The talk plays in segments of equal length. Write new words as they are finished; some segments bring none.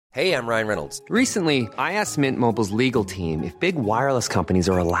Hey, I'm Ryan Reynolds. Recently, I asked Mint Mobile's legal team if big wireless companies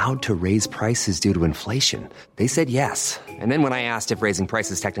are allowed to raise prices due to inflation. They said yes. And then when I asked if raising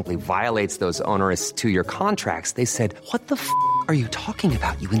prices technically violates those onerous two-year contracts, they said, "What the f*** are you talking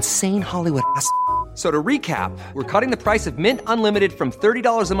about, you insane Hollywood ass?" So to recap, we're cutting the price of Mint Unlimited from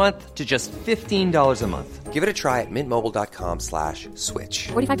 $30 a month to just $15 a month. Give it a try at mintmobile.com/switch.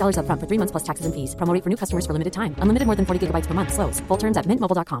 $45 up front for 3 months plus taxes and fees. Promo rate for new customers for limited time. Unlimited more than 40 gigabytes per month. Slows full terms at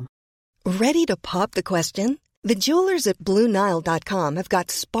mintmobile.com. Ready to pop the question? The jewelers at BlueNile.com have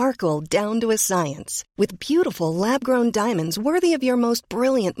got sparkle down to a science with beautiful lab-grown diamonds worthy of your most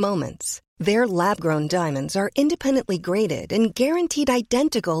brilliant moments. Their lab-grown diamonds are independently graded and guaranteed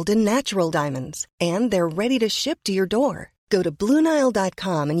identical to natural diamonds. And they're ready to ship to your door. Go to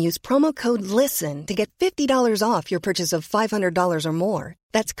BlueNile.com and use promo code LISTEN to get $50 off your purchase of $500 or more.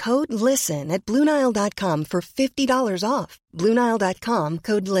 That's code LISTEN at BlueNile.com for $50 off. BlueNile.com,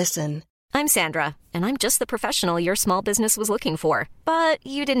 code LISTEN. I'm Sandra, and I'm just the professional your small business was looking for. But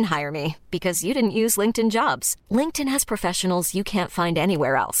you didn't hire me because you didn't use LinkedIn Jobs. LinkedIn has professionals you can't find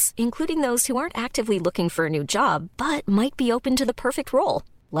anywhere else, including those who aren't actively looking for a new job, but might be open to the perfect role,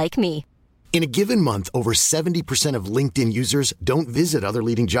 like me. In a given month, over 70% of LinkedIn users don't visit other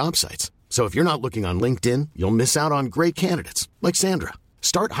leading job sites. So if you're not looking on LinkedIn, you'll miss out on great candidates like Sandra.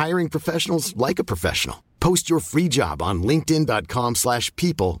 Start hiring professionals like a professional. Post your free job on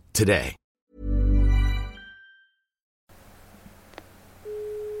linkedin.com/people today.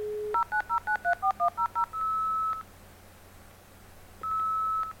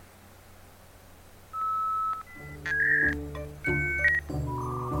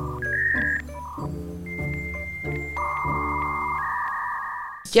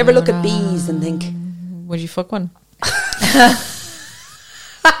 Do you ever look at bees and think, would you fuck one?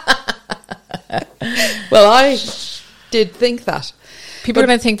 Well, I did think that. People are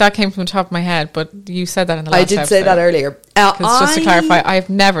going to think that came from the top of my head, but you said that in the last episode. I did say that earlier. Just to clarify, I've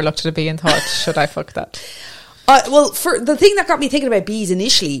never looked at a bee and thought, should I fuck that? Well, for the thing that got me thinking about bees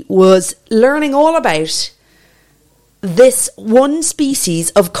initially was learning all about this one species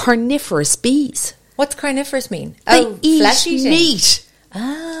of carnivorous bees. What's carnivorous mean? They eat flesh eating meat.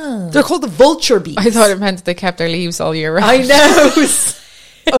 Oh. They're called the vulture bees. I thought it meant they kept their leaves all year round. I know.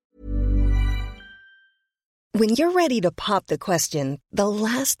 When you're ready to pop the question, the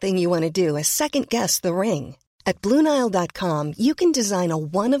last thing you want to do is second-guess the ring. At BlueNile.com, you can design a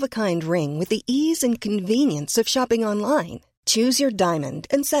one-of-a-kind ring with the ease and convenience of shopping online. Choose your diamond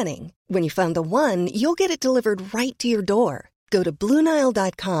and setting. When you find the one, you'll get it delivered right to your door. Go to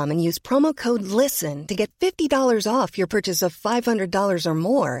BlueNile.com and use promo code LISTEN to get $50 off your purchase of $500 or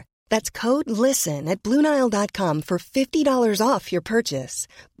more. That's code LISTEN at BlueNile.com for $50 off your purchase.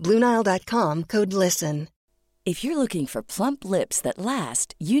 BlueNile.com, code LISTEN. If you're looking for plump lips that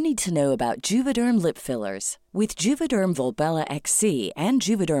last, you need to know about Juvederm lip fillers. With Juvederm Volbella XC and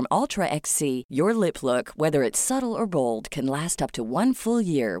Juvederm Ultra XC, your lip look, whether it's subtle or bold, can last up to 1 full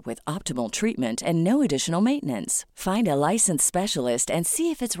year with optimal treatment and no additional maintenance. Find a licensed specialist and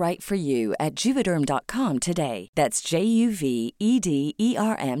see if it's right for you at Juvederm.com today. That's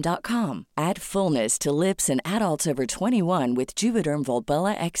JUVEDERM.com. Add fullness to lips in adults over 21 with Juvederm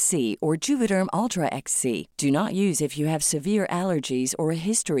Volbella XC or Juvederm Ultra XC. Do not use if you have severe allergies or a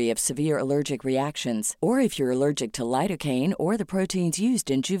history of severe allergic reactions, or if you're allergic to lidocaine or the proteins used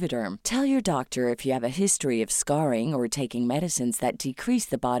in Juvederm. Tell your doctor if you have a history of scarring or taking medicines that decrease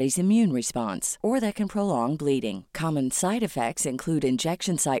the body's immune response or that can prolong bleeding. Common side effects include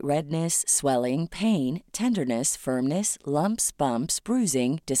injection site redness, swelling, pain, tenderness, firmness, lumps, bumps,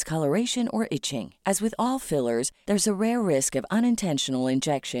 bruising, discoloration, or itching. As with all fillers, there's a rare risk of unintentional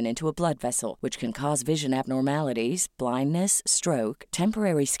injection into a blood vessel, which can cause vision abnormalities, blindness, stroke,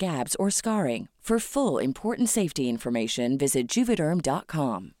 temporary scabs, or scarring. For full important safety information, visit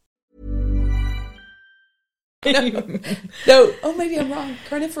Juvederm.com. No, oh, maybe I'm wrong.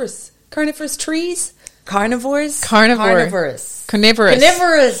 Carnivorous trees? Carnivores? Carnivorous.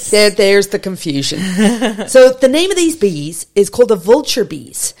 There's the confusion. So the name of these bees is called the vulture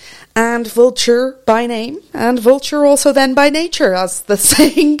bees. And vulture by name, and vulture also then by nature, as the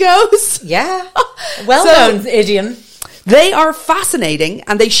saying goes. Yeah. Well-known idiom. They are fascinating,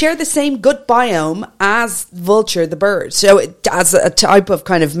 and they share the same gut biome as vulture, the bird. So as a type of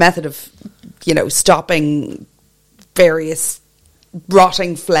kind of method of, stopping various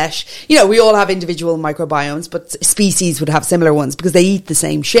rotting flesh. We all have individual microbiomes, but species would have similar ones because they eat the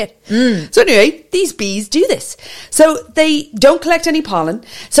same shit. So anyway, these bees do this. So they don't collect any pollen.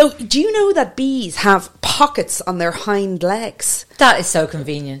 So do you know that bees have pockets on their hind legs? That is so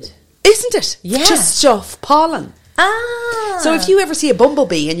convenient. Isn't it? Yeah. To stuff pollen. Ah. So if you ever see a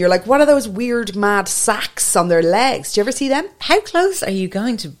bumblebee and you're like, what are those weird mad sacs on their legs? Do you ever see them? How close are you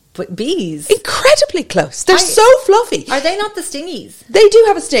going to bees? Incredibly close. They're so fluffy. Are they not the stingies? They do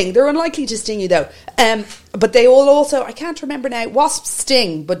have a sting. They're unlikely to sting you though. But they all also, I can't remember now, wasps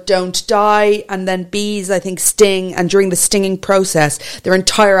sting but don't die, and then bees I think sting, and during the stinging process their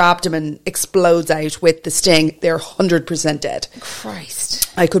entire abdomen explodes out with the sting. They're 100% dead.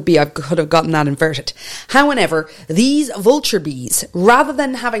 Christ. I could have gotten that inverted. However, these vulture bees, rather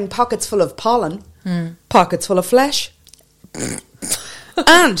than having pockets full of pollen, pockets full of flesh.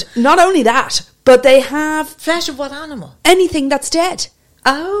 And not only that, but they have Flesh of what animal? anything that's dead.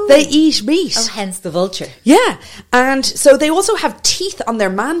 Oh. They eat meat. Oh, hence the vulture. Yeah. And so they also have teeth on their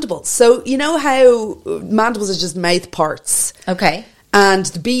mandibles. So you know how mandibles are just mouth parts. Okay. And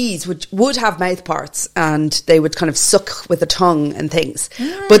the bees would have mouth parts, and they would kind of suck with the tongue and things.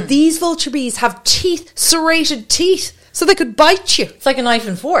 But these vulture bees have teeth, serrated teeth, so they could bite you. It's like a knife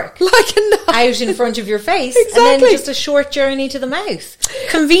and fork. Like a knife. Out in front of your face. Exactly. And then just a short journey to the mouth.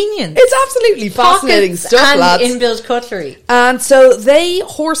 Convenient. It's absolutely fascinating Pockets stuff, and lads. inbuilt cutlery. And so they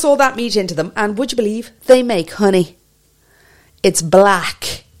horse all that meat into them, and would you believe they make honey? It's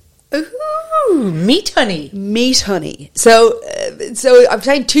black. Ooh, meat honey. Meat honey. So I've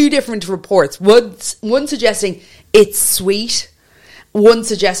taken two different reports. One suggesting it's sweet, one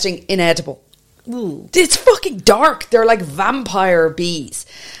suggesting inedible. Ooh. It's fucking dark. They're like vampire bees.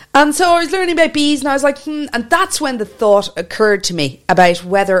 And so I was learning about bees, and I was like, and that's when the thought occurred to me about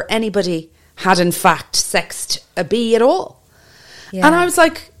whether anybody had in fact sexed a bee at all. Yeah. And I was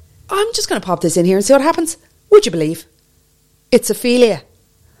like, I'm just going to pop this in here and see what happens. Would you believe? It's aphilia.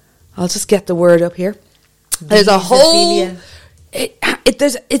 I'll just get the word up here. There's a whole...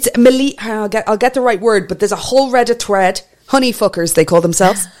 Beesophilia. I'll get the right word, but there's a whole Reddit thread. Honey fuckers, they call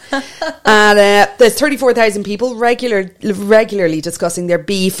themselves. And there's 34,000 people regularly discussing their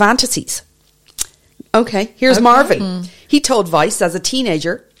bee fantasies. Okay, here's Marvin. He told Vice as a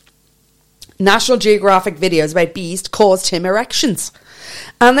teenager, National Geographic videos about bees caused him erections.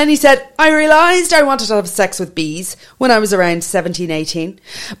 And then he said, I realised I wanted to have sex with bees when I was around 17, 18.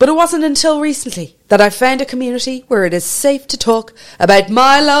 But it wasn't until recently that I found a community where it is safe to talk about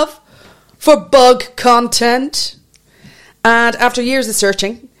my love for bug content. And after years of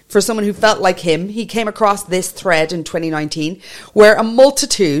searching for someone who felt like him, he came across this thread in 2019 where a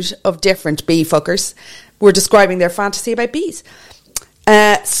multitude of different bee fuckers were describing their fantasy about bees.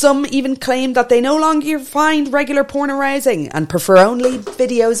 Some even claimed that they no longer find regular porn arousing and prefer only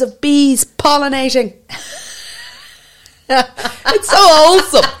videos of bees pollinating. It's so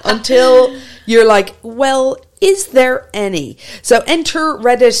wholesome until you're like, well, is there any? So enter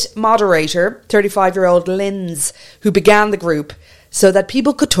Reddit moderator, 35-year-old Linz, who began the group so that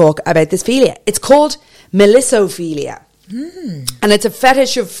people could talk about this philia. It's called melissophilia. And it's a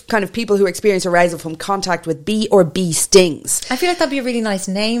fetish of kind of people who experience arousal from contact with bee or bee stings. I feel like that'd be a really nice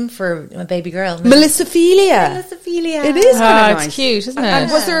name for a baby girl. Melissophilia. Melissophilia. It is kind of It's nice. cute, isn't it? And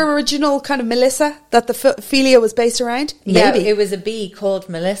was there an original kind of Melissa that the philia was based around? Yeah, Maybe. it was a bee called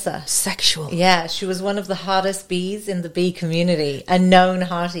Melissa. Sexual. Yeah, she was one of the hottest bees in the bee community. A known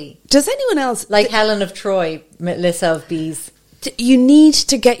hottie. Does anyone else... Like Helen of Troy, Melissa of bees. You need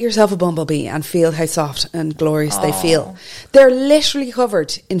to get yourself a bumblebee and feel how soft and glorious they feel. They're literally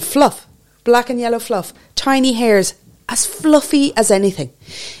covered in fluff, black and yellow fluff, tiny hairs, as fluffy as anything.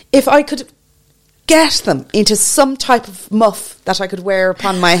 If I could get them into some type of muff that I could wear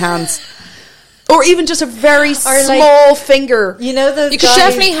upon my hands, or even just a very small finger. You know those You could guys,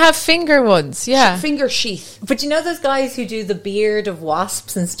 definitely have finger ones, yeah. Finger sheath. But you know those guys who do the beard of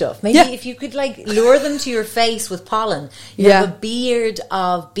wasps and stuff? Maybe Yeah. if you could like lure them to your face with pollen, you Yeah. have a beard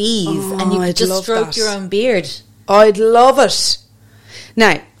of bees and you could I'd just love stroke that. your own beard. I'd love it.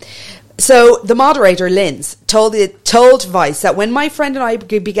 Now, so the moderator, Linz, told Vice that when my friend and I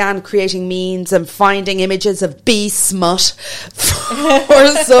began creating memes and finding images of bee smut for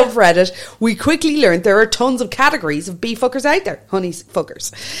a subreddit, we quickly learned there are tons of categories of bee fuckers out there, honey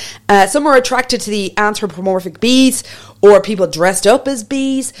fuckers. Some are attracted to the anthropomorphic bees or people dressed up as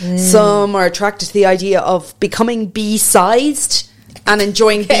bees. Some are attracted to the idea of becoming bee-sized and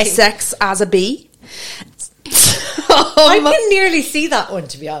enjoying bee sex as a bee. I can nearly see that one,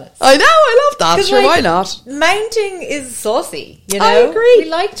 to be honest. I know, I love that. 'Cause, Sure, like, why not? Mounting is saucy, you know? I agree. We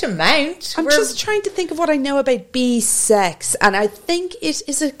like to mount. I'm just trying to think of what I know about bee sex, and I think it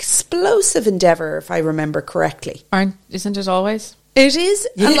is an explosive endeavour, if I remember correctly. Isn't it always? It is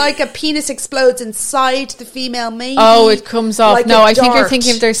like a penis explodes inside the female, maybe. Oh, it comes off. like No, a I think you're dart.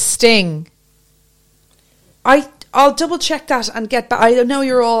 thinking of their sting. I I'll double check that and get back. I know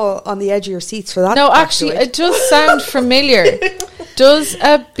you're all on the edge of your seats for that. No, actually, it does sound familiar. Does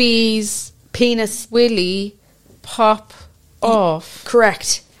a bee's penis willy pop off?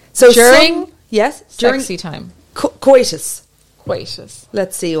 Correct. So during sexy time. Coitus.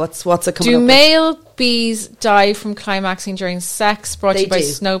 Let's see what's it coming Do up male bees die from climaxing during sex? Brought to you by do.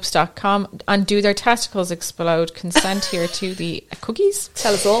 Snopes.com. And do their testicles explode? Consent here to the cookies.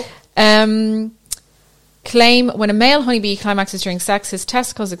 Tell us all. Claim when a male honeybee climaxes during sex, his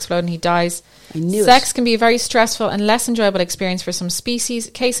testicles explode and he dies. I knew Sex can be a very stressful and less enjoyable experience for some species.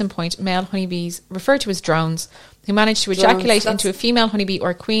 Case in point, male honeybees, referred to as drones, who manage to ejaculate into a female honeybee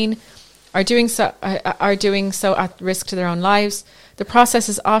or queen, are doing so at risk to their own lives. The process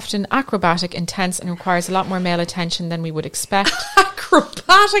is often acrobatic, intense, and requires a lot more male attention than we would expect.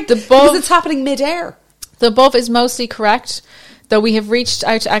 Acrobatic? Because it's happening mid-air. The above is mostly correct, though we have reached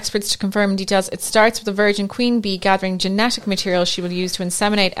out to experts to confirm details. It starts with a virgin queen bee gathering genetic material she will use to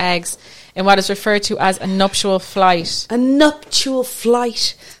inseminate eggs in what is referred to as a nuptial flight. A nuptial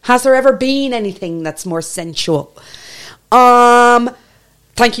flight. Has there ever been anything that's more sensual?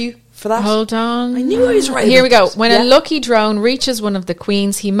 Thank you for that. Hold on. I knew I was right. Here we go. When a lucky drone reaches one of the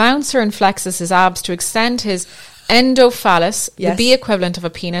queens, he mounts her and flexes his abs to extend his endophallus, the bee equivalent of a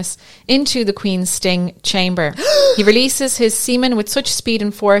penis, into the queen's sting chamber. He releases his semen with such speed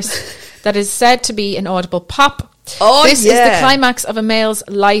and force that is said to be an audible pop. This is the climax of a male's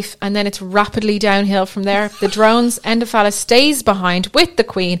life, and then it's rapidly downhill from there. The drone's endophallus stays behind with the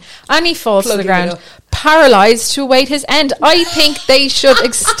queen, and he falls to the ground, paralysed to await his end. I think they should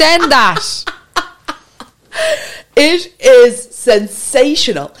extend that. It is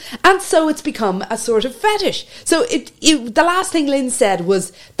sensational. And so it's become a sort of fetish. So the last thing Lynn said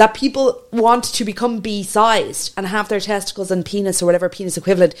was that people want to become bee-sized and have their testicles and penis or whatever penis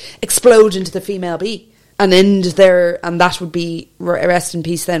equivalent explode into the female bee and end there, and that would be rest in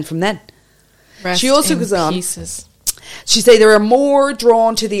peace then from then. She also goes on. Pieces. She say there are more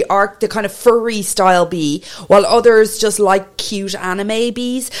drawn to the kind of furry style bee, while others just like cute anime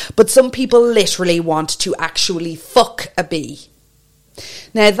bees. But some people literally want to actually fuck a bee.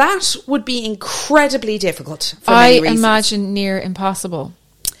 Now that would be incredibly difficult for many reasons. I imagine near impossible.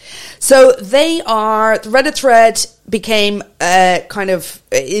 So the Reddit thread became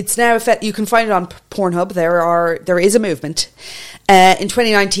it's now you can find it on Pornhub. There is a movement. In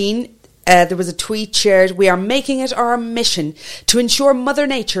 2019. There was a tweet shared, "We are making it our mission to ensure Mother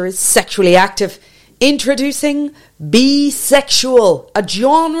Nature is sexually active. Introducing Beesexual, a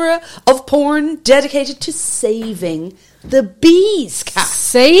genre of porn dedicated to saving the bees, Kat."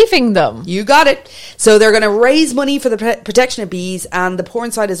 Saving them? You got it. So they're going to raise money for the protection of bees, and the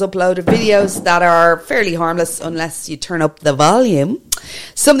porn site has uploaded videos that are fairly harmless unless you turn up the volume.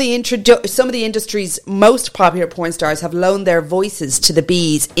 Some of the industry's most popular porn stars have loaned their voices to the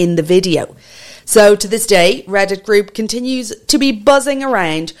bees in the video. So to this day, Reddit group continues to be buzzing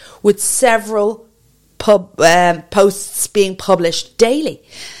around with several posts being published daily.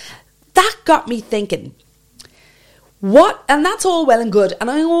 That got me thinking. And that's all well and good, and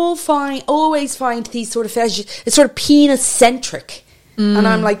I always find these sort of fetishes, it's sort of penis-centric. And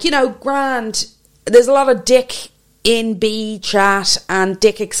I'm like, grand, there's a lot of dick in bee chat and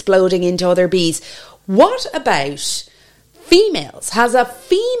dick exploding into other bees. What about females? Has a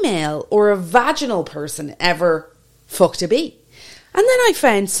female or a vaginal person ever fucked a bee? And then I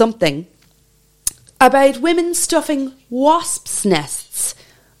found something about women stuffing wasps' nests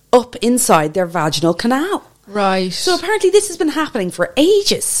up inside their vaginal canal. Right. So apparently this has been happening for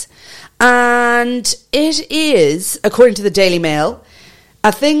ages. And it is, according to the Daily Mail,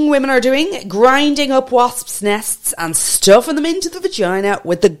 a thing women are doing, grinding up wasps' nests and stuffing them into the vagina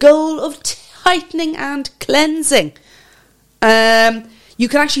with the goal of tightening and cleansing. You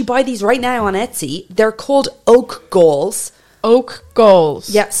can actually buy these right now on Etsy. They're called oak galls. Oak galls.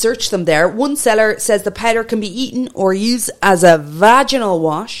 Yeah, search them there. One seller says the powder can be eaten or used as a vaginal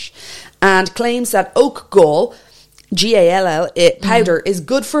wash, and claims that oak gall, Gall, powder is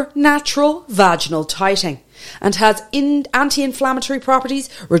good for natural vaginal tightening and has anti-inflammatory properties,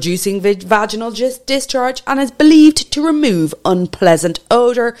 reducing vaginal discharge, and is believed to remove unpleasant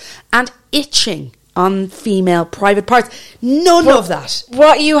odour and itching on female private parts. None of that.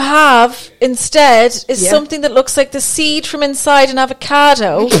 What you have instead is something that looks like the seed from inside an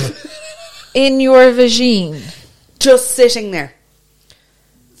avocado in your vagine. Just sitting there.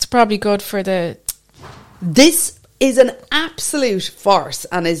 It's probably good for the... This is an absolute farce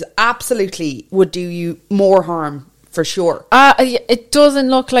and is absolutely would do you more harm for sure. It doesn't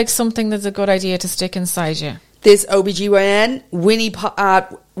look like something that's a good idea to stick inside you. This OBGYN,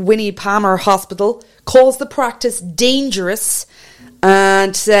 Winnie Palmer Hospital calls the practice dangerous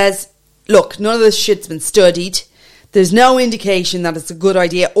and says, look, none of this shit's been studied. There's no indication that it's a good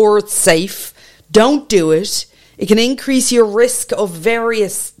idea or it's safe. Don't do it. It can increase your risk of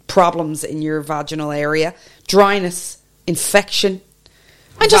various problems in your vaginal area. Dryness, infection.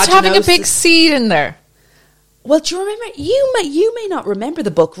 And just having a big seed in there. Well, do you remember? You may not remember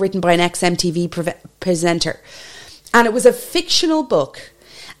the book written by an ex-MTV presenter. And it was a fictional book.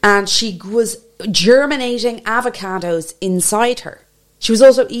 And she was germinating avocados inside her. She was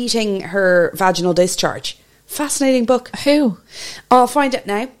also eating her vaginal discharge. Fascinating book. Who? I'll find it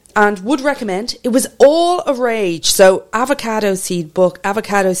now. And would recommend. It was all a rage. So avocado seed book,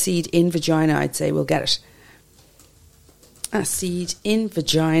 avocado seed in vagina, I'd say we'll get it. A seed in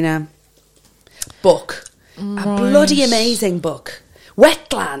vagina book. Right. A bloody amazing book. Wet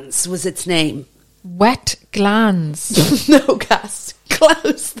Glands was its name. Wet Glands. No, Cass.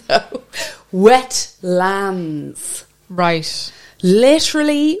 Close though. Wet Lands. Right.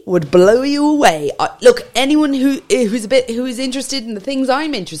 Literally would blow you away. Look, anyone who is interested in the things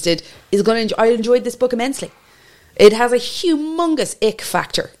I'm interested is going to. I enjoyed this book immensely. It has a humongous ick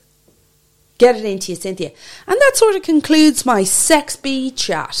factor. Get it into you, Cynthia. And that sort of concludes my sex bee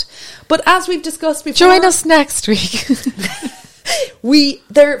chat. But as we've discussed before, join us next week. What's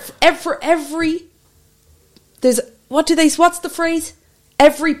the phrase?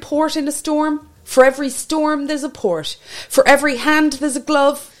 Every port in a storm. For every storm, there's a port. For every hand, there's a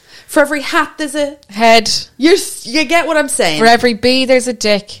glove. For every hat, there's a head. You get what I'm saying? For every bee, there's a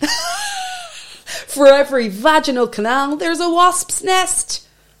dick. For every vaginal canal, there's a wasp's nest.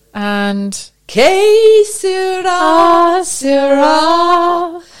 And que sera,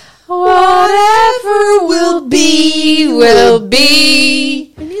 sera. Whatever will be, will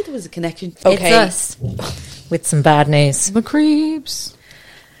be. I knew there was a connection. Okay. It's us. With some bad news. The creeps.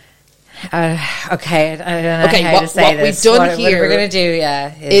 Okay, I don't know how to say this. We've done here, what we're going to do,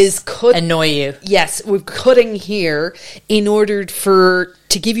 is annoy you. Yes, we're cutting here in order to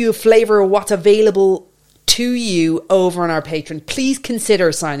give you a flavour of what's available to you over on our Patreon. Please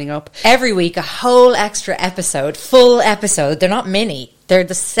consider signing up. Every week, a whole extra episode, full episode. They're not mini. They're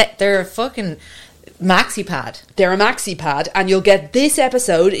a fucking maxi pad. They're a maxi pad, and you'll get this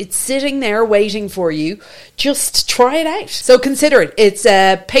episode. It's sitting there waiting for you. Just try it out. So consider it. It's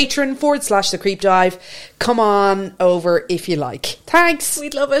Patreon.com/The Creep Dive. Come on over if you like. Thanks.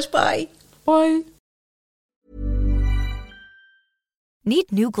 We'd love it. Bye. Bye.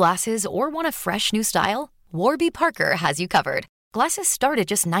 Need new glasses or want a fresh new style? Warby Parker has you covered. Glasses start at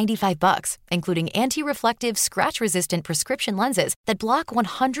just $95, including anti-reflective, scratch-resistant prescription lenses that block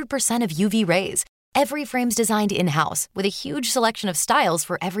 100% of UV rays. Every frame's designed in-house with a huge selection of styles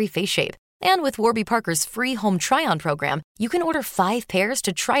for every face shape. And with Warby Parker's free home try-on program, you can order 5 pairs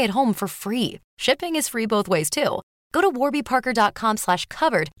to try at home for free. Shipping is free both ways, too. Go to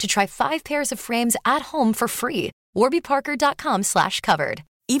warbyparker.com/covered to try 5 pairs of frames at home for free. warbyparker.com/covered.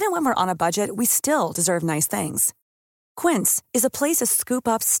 Even when we're on a budget, we still deserve nice things. Quince is a place to scoop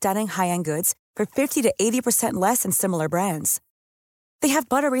up stunning high-end goods for 50 to 80% less than similar brands. They have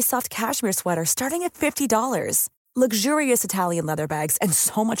buttery soft cashmere sweaters starting at $50, luxurious Italian leather bags, and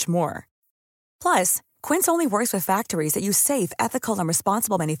so much more. Plus, Quince only works with factories that use safe, ethical, and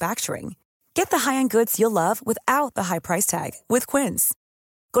responsible manufacturing. Get the high-end goods you'll love without the high price tag with Quince.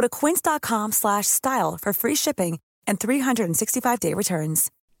 Go to quince.com/style for free shipping and 365-day returns.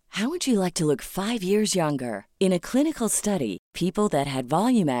 How would you like to look 5 years younger? In a clinical study, people that had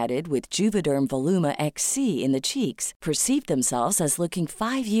volume added with Juvederm Voluma XC in the cheeks perceived themselves as looking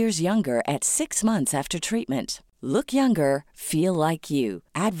 5 years younger at 6 months after treatment. Look younger, feel like you.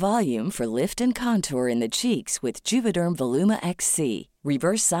 Add volume for lift and contour in the cheeks with Juvederm Voluma XC.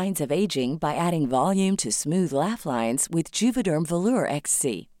 Reverse signs of aging by adding volume to smooth laugh lines with Juvederm Volure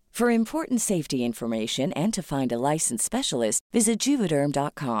XC. For important safety information and to find a licensed specialist, visit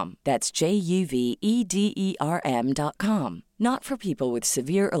Juvederm.com. That's JUVEDERM.com. Not for people with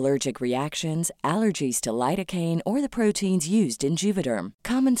severe allergic reactions, allergies to lidocaine, or the proteins used in Juvederm.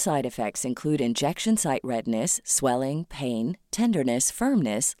 Common side effects include injection site redness, swelling, pain, tenderness,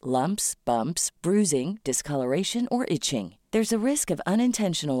 firmness, lumps, bumps, bruising, discoloration, or itching. There's a risk of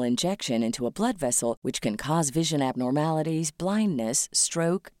unintentional injection into a blood vessel, which can cause vision abnormalities, blindness,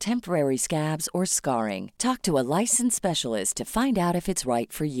 stroke, temporary scabs, or scarring. Talk to a licensed specialist to find out if it's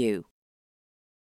right for you.